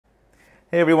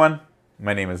Hey everyone,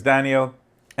 my name is Daniel,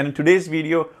 and in today's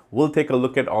video, we'll take a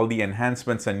look at all the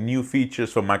enhancements and new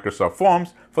features for Microsoft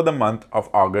Forms for the month of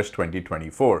August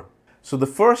 2024. So the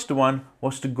first one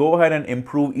was to go ahead and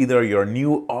improve either your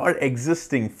new or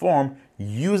existing form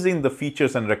using the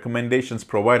features and recommendations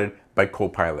provided by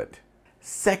Copilot.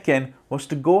 Second was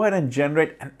to go ahead and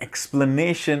generate an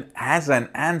explanation as an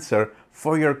answer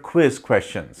for your quiz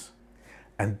questions.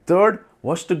 And third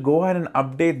was to go ahead and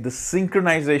update the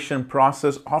synchronization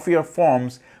process of your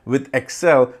forms with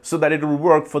Excel so that it will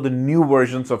work for the new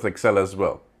versions of Excel as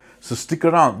well. So stick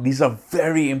around. These are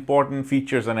very important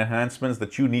features and enhancements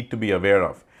that you need to be aware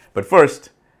of. But first,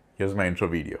 here's my intro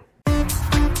video.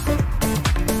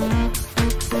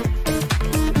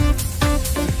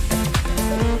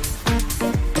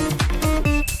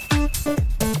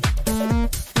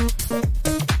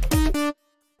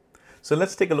 So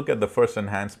let's take a look at the first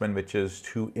enhancement, which is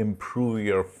to improve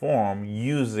your form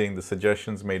using the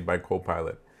suggestions made by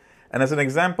Copilot. And as an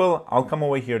example, I'll come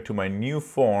over here to my new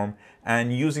form,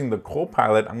 and using the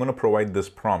Copilot, I'm going to provide this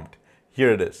prompt.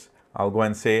 Here it is. I'll go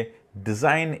and say,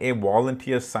 design a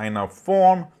volunteer sign-up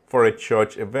form for a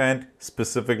church event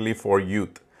specifically for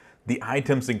youth. The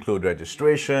items include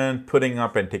registration, putting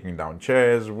up and taking down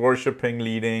chairs, worshiping,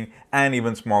 leading, and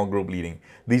even small group leading.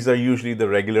 These are usually the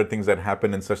regular things that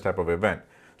happen in such type of event.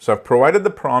 So I've provided the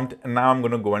prompt, and now I'm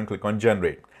going to go and click on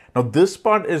generate. Now this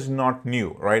part is not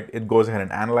new, right? It goes ahead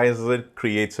and analyzes it,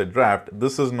 creates a draft.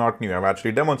 This is not new. I've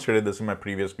actually demonstrated this in my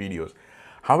previous videos.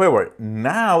 However,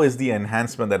 now is the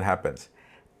enhancement that happens.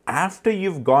 After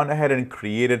you've gone ahead and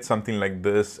created something like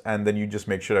this, and then you just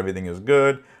make sure everything is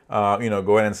good,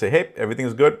 go ahead and say, hey, everything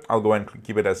is good. I'll go and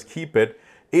keep it as keep it.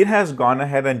 It has gone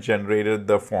ahead and generated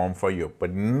the form for you.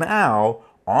 But now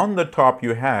on the top,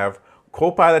 you have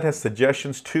Copilot has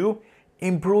suggestions to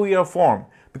improve your form,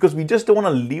 because we just don't want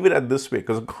to leave it at this way,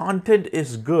 because content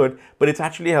is good, but it's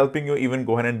actually helping you even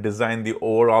go ahead and design the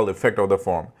overall effect of the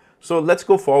form. So let's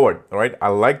go forward, all right? I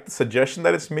like the suggestion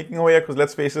that it's making over here, because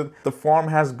let's face it, the form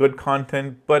has good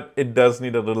content, but it does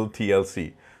need a little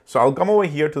TLC. So I'll come over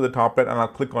here to the top end and I'll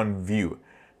click on view.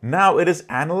 Now it is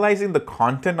analyzing the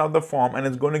content of the form, and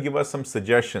it's going to give us some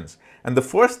suggestions. And the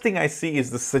first thing I see is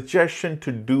the suggestion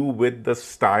to do with the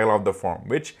style of the form,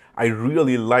 which I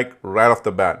really like right off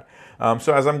the bat.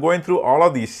 So as I'm going through all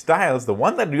of these styles, the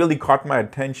one that really caught my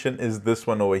attention is this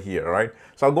one over here, right?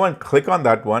 So I'll go and click on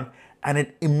that one, and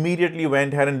it immediately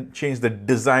went ahead and changed the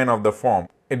design of the form.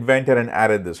 It went ahead and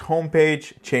added this home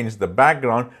page, changed the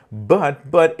background, but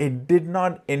it did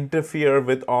not interfere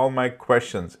with all my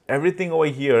questions. Everything over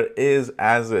here is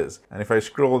as is. And if I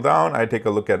scroll down, I take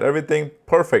a look at everything.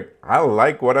 Perfect. I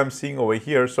like what I'm seeing over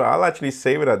here, so I'll actually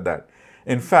save it at that.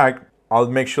 In fact, I'll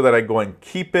make sure that I go and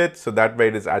keep it, so that way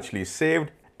it is actually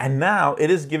saved. And now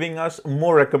it is giving us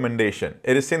more recommendation.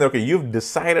 It is saying, okay, you've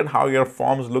decided how your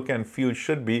forms look and feel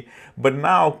should be, but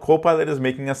now Copilot is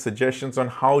making us suggestions on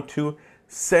how to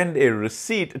send a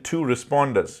receipt to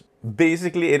responders.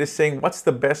 Basically, it is saying what's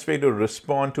the best way to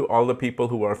respond to all the people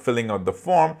who are filling out the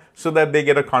form so that they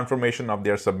get a confirmation of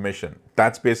their submission.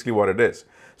 That's basically what it is.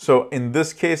 So in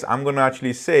this case, I'm going to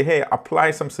actually say, hey,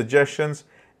 apply some suggestions.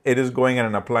 It is going in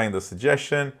and applying the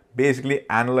suggestion, basically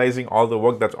analyzing all the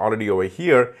work that's already over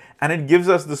here. And it gives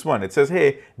us this one. It says,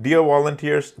 hey, dear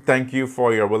volunteers, thank you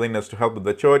for your willingness to help with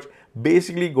the church.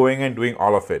 Basically going and doing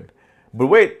all of it. But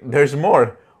wait, there's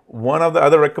more. One of the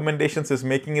other recommendations it's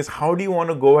making is, how do you want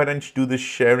to go ahead and do this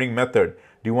sharing method?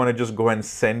 Do you want to just go ahead and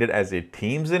send it as a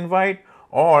Teams invite?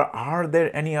 Or are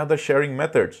there any other sharing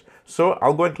methods? So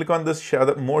I'll go and click on this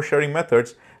more sharing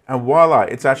methods. And voila,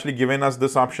 it's actually given us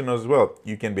this option as well.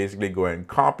 You can basically go and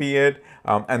copy it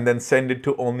and then send it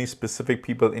to only specific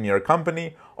people in your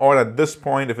company. Or at this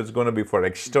point, if it's going to be for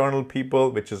external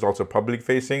people, which is also public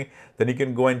facing, then you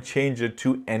can go and change it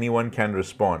to anyone can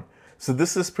respond. So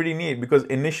this is pretty neat, because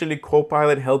initially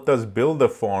Copilot helped us build the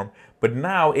form, but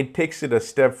now it takes it a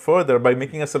step further by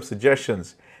making us some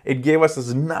suggestions. It gave us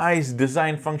this nice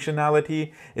design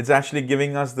functionality. It's actually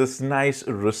giving us this nice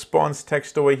response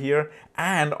text over here,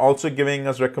 and also giving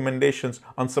us recommendations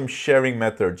on some sharing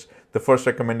methods. The first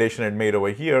recommendation it made over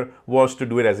here was to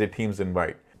do it as a Teams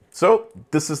invite. So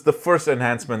this is the first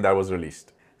enhancement that was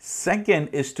released. Second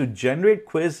is to generate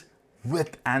quiz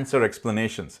with answer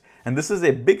explanations. And this is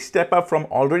a big step up from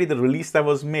already the release that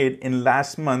was made in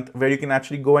last month, where you can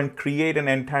actually go and create an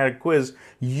entire quiz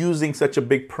using such a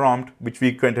big prompt, which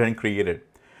we went ahead and created.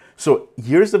 So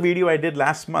here's the video I did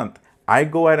last month. I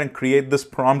go ahead and create this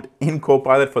prompt in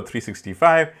Copilot for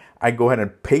 365. I go ahead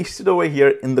and paste it over here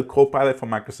in the Copilot for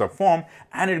Microsoft Form,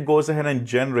 and it goes ahead and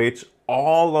generates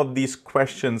all of these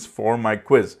questions for my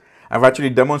quiz. I've actually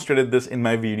demonstrated this in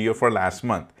my video for last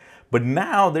month. But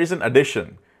now there's an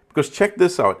addition, because check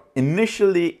this out.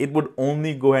 Initially, it would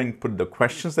only go ahead and put the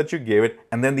questions that you gave it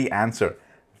and then the answer.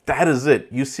 That is it.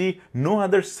 You see, no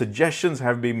other suggestions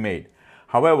have been made.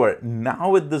 However,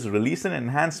 now with this release and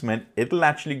enhancement, it'll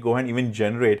actually go ahead and even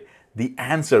generate the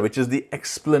answer, which is the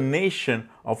explanation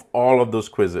of all of those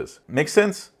quizzes. Make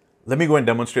sense? Let me go and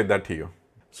demonstrate that to you.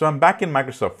 So I'm back in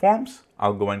Microsoft Forms.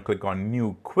 I'll go and click on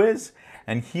New Quiz.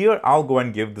 And here I'll go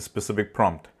and give the specific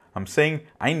prompt. I'm saying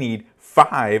I need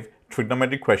 5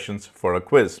 trigonometric questions for a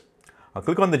quiz. I'll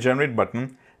click on the Generate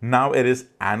button. Now it is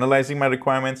analyzing my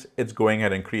requirements. It's going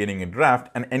ahead and creating a draft.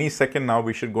 And any second now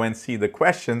we should go and see the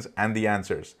questions and the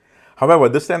answers. However,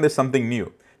 this time there's something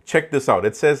new. Check this out.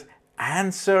 It says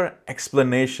answer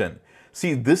explanation.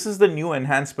 See, this is the new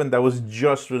enhancement that was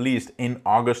just released in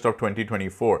August of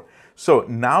 2024. So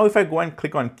now if I go and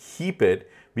click on keep it,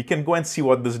 we can go and see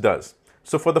what this does.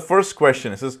 So for the first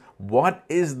question, it says, what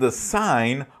is the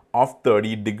sine of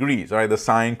 30 degrees? All right, the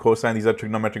sine, cosine, these are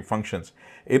trigonometric functions.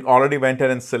 It already went ahead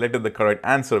and selected the correct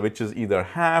answer, which is either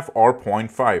half or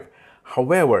 0.5.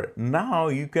 However, now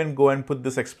you can go and put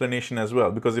this explanation as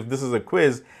well, because if this is a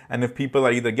quiz and if people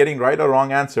are either getting right or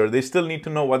wrong answer, they still need to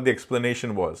know what the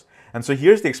explanation was. And so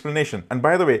here's the explanation. And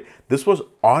by the way, this was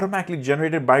automatically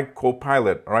generated by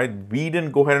Copilot, right? We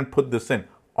didn't go ahead and put this in,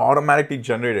 automatically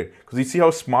generated, because you see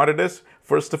how smart it is.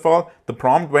 First of all, the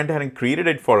prompt went ahead and created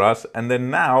it for us, and then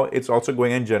now it's also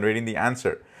going and generating the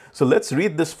answer. So let's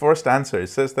read this first answer. It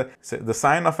says that the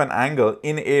sine of an angle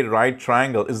in a right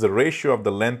triangle is the ratio of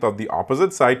the length of the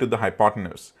opposite side to the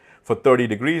hypotenuse. For 30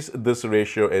 degrees, this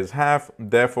ratio is half.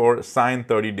 Therefore, sine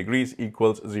 30 degrees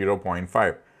equals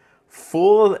 0.5.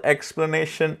 Full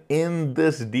explanation in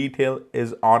this detail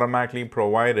is automatically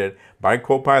provided by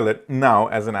Copilot now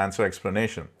as an answer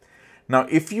explanation. Now,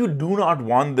 if you do not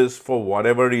want this for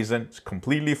whatever reason, it's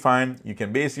completely fine. You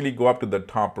can basically go up to the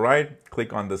top right,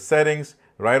 click on the settings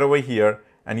right over here,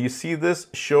 and you see this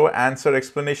show answer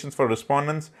explanations for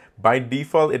respondents. By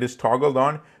default, it is toggled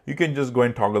on. You can just go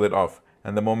and toggle it off.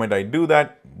 And the moment I do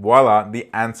that, voila, the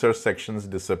answer sections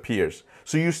disappears.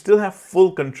 So you still have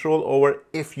full control over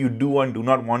if you do and do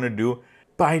not want to do.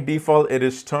 By default, it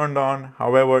is turned on.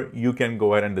 However, you can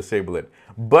go ahead and disable it.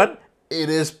 But it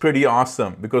is pretty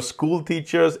awesome because school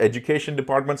teachers, education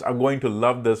departments are going to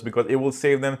love this because it will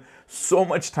save them so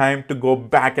much time to go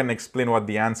back and explain what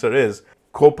the answer is.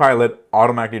 Copilot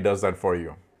automatically does that for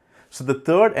you. So the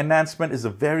third enhancement is a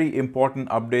very important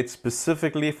update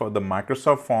specifically for the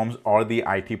Microsoft Forms or the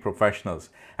IT professionals.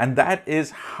 And that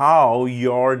is how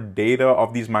your data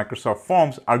of these Microsoft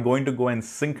Forms are going to go and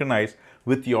synchronize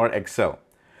with your Excel.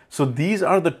 So these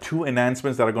are the 2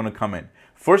 enhancements that are going to come in.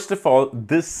 First of all,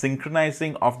 this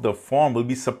synchronizing of the form will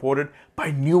be supported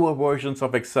by newer versions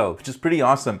of Excel, which is pretty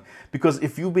awesome. Because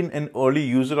if you've been an early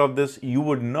user of this, you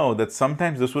would know that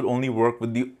sometimes this would only work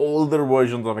with the older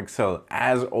versions of Excel,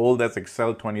 as old as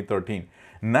Excel 2013.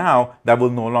 Now, that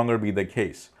will no longer be the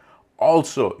case.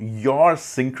 Also, your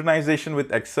synchronization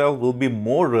with Excel will be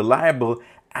more reliable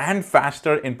and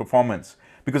faster in performance.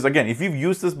 Because again, if you've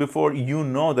used this before, you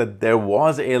know that there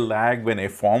was a lag when a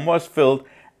form was filled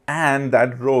and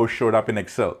that row showed up in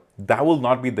Excel. That will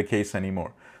not be the case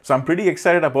anymore. So I'm pretty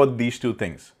excited about these 2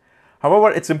 things.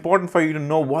 However, it's important for you to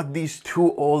know what these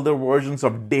 2 older versions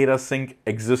of data sync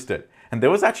existed. And there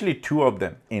was actually 2 of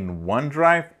them in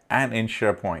OneDrive and in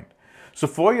SharePoint. So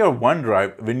for your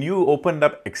OneDrive, when you opened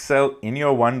up Excel in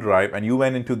your OneDrive and you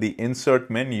went into the Insert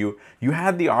menu, you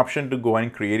had the option to go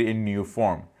and create a new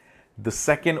form. The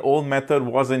second old method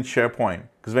was in SharePoint,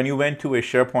 because when you went to a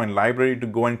SharePoint library to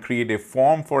go and create a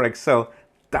form for Excel,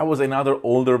 that was another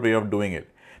older way of doing it.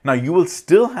 Now you will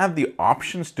still have the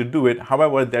options to do it.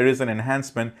 However, there is an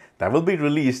enhancement that will be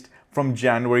released from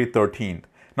January 13th.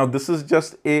 Now this is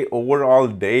just a overall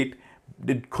date.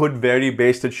 It could vary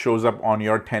based it shows up on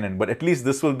your tenant, but at least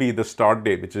this will be the start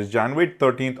date, which is January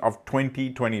 13th of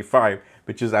 2025,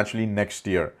 which is actually next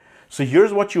year. So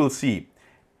here's what you'll see.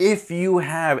 If you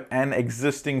have an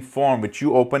existing form which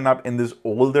you open up in this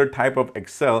older type of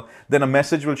Excel, then a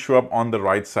message will show up on the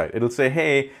right side. It'll say,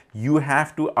 hey, you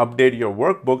have to update your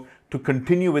workbook to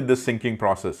continue with the syncing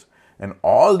process. And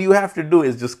all you have to do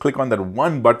is just click on that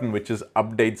one button, which is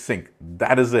Update Sync.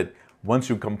 That is it. Once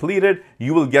you complete it,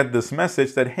 you will get this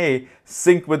message that, hey,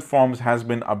 Sync with Forms has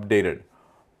been updated.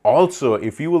 Also,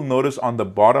 if you will notice on the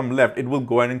bottom left, it will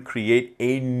go ahead and create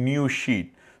a new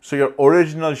sheet. So your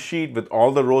original sheet with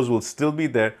all the rows will still be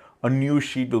there. A new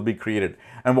sheet will be created.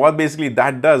 And what basically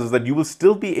that does is that you will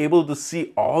still be able to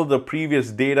see all the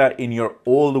previous data in your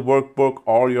old workbook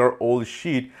or your old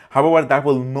sheet. However, that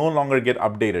will no longer get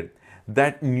updated.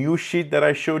 That new sheet that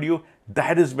I showed you,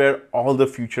 that is where all the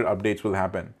future updates will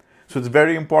happen. So it's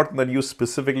very important that you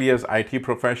specifically as IT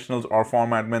professionals or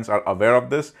form admins are aware of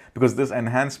this, because this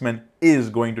enhancement is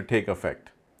going to take effect.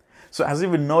 So as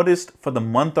you've noticed, for the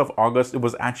month of August, it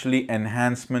was actually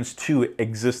enhancements to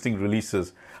existing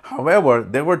releases. However,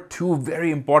 there were two very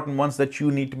important ones that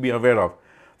you need to be aware of.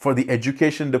 For the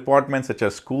education department, such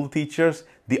as school teachers,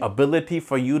 the ability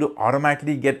for you to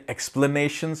automatically get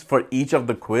explanations for each of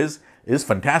the quiz is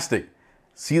fantastic.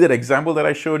 See that example that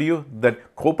I showed you?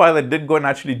 That Copilot did go and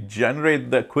actually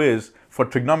generate the quiz for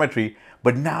trigonometry,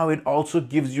 but now it also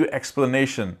gives you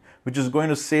explanation, which is going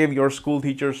to save your school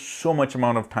teachers so much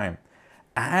amount of time.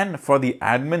 And for the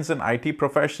admins and IT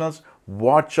professionals,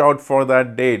 watch out for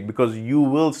that date, because you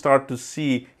will start to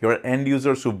see your end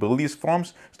users who build these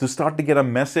forms to start to get a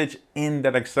message in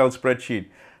that Excel spreadsheet.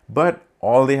 But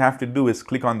all they have to do is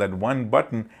click on that one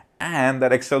button, and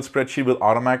that Excel spreadsheet will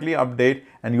automatically update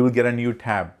and you will get a new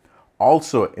tab.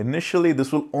 Also, initially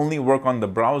this will only work on the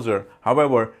browser.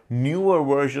 However, newer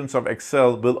versions of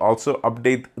Excel will also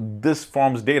update this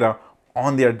form's data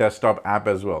on their desktop app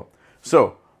as well.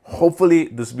 So hopefully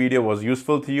this video was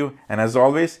useful to you, and as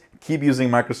always, keep using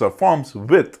Microsoft Forms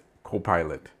with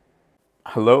Copilot.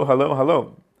 Hello, hello,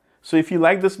 hello. So if you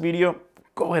like this video,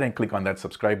 go ahead and click on that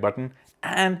subscribe button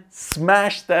and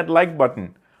smash that like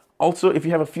button. Also, if you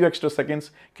have a few extra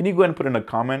seconds, can you go and put in a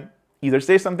comment? Either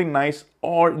say something nice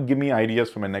or give me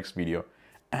ideas for my next video.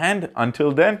 And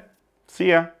until then, see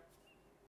ya.